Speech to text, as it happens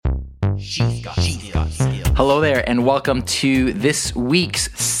She's got skills. Hello there, and welcome to this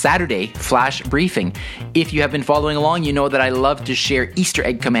week's Saturday Flash Briefing. If you have been following along, you know that I love to share Easter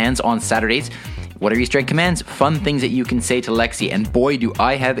egg commands on Saturdays. What are Easter egg commands? Fun things that you can say to Lexi, and boy, do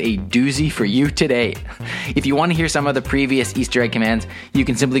I have a doozy for you today. If you want to hear some of the previous Easter egg commands, you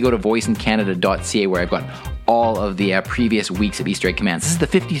can simply go to voiceincanada.ca, where I've got all of the previous weeks of Easter egg commands. This is the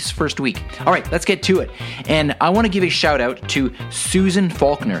 51st week. All right, let's get to it. And I want to give a shout out to Susan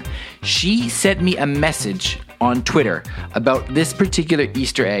Faulkner. She sent me a message on Twitter about this particular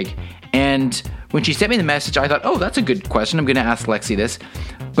Easter egg, and when she sent me the message, I thought, oh, that's a good question. I'm going to ask Lexi this.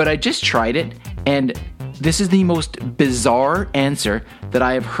 But I just tried it, and this is the most bizarre answer that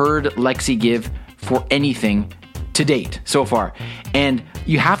I have heard Lexi give for anything to date so far. And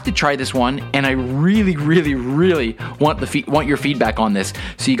you have to try this one, and I really, really, really want your feedback on this.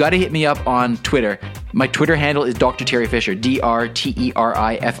 So you got to hit me up on Twitter. My Twitter handle is Dr. Terry Fisher,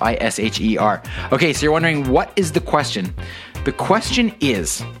 DrTerifisher. Okay, so you're wondering, what is the question? The question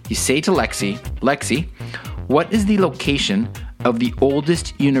is, you say to Lexi, what is the location of the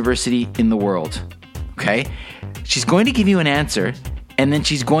oldest university in the world? Okay? She's going to give you an answer, and then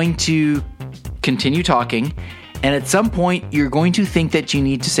she's going to continue talking, and at some point, you're going to think that you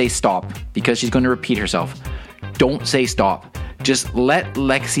need to say stop, because she's going to repeat herself. Don't say stop. Just let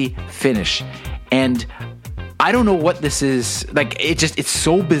Lexi finish. And I don't know what this is. Like, it's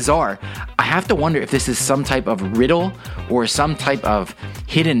so bizarre. I have to wonder if this is some type of riddle or some type of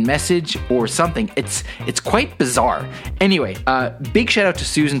hidden message or something. It's quite bizarre. Anyway, big shout out to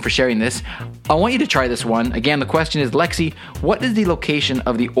Susan for sharing this. I want you to try this one. Again, the question is, Lexi, what is the location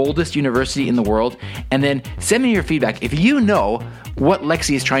of the oldest university in the world? And then send me your feedback. If you know what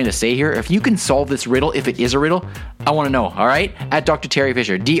Lexi is trying to say here, if you can solve this riddle, if it is a riddle, I want to know, all right? At Dr. Terry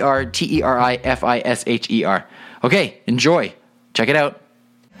Fisher, DrTerifisher. Okay, enjoy. Check it out.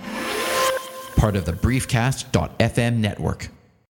 Part of the Briefcast.fm network.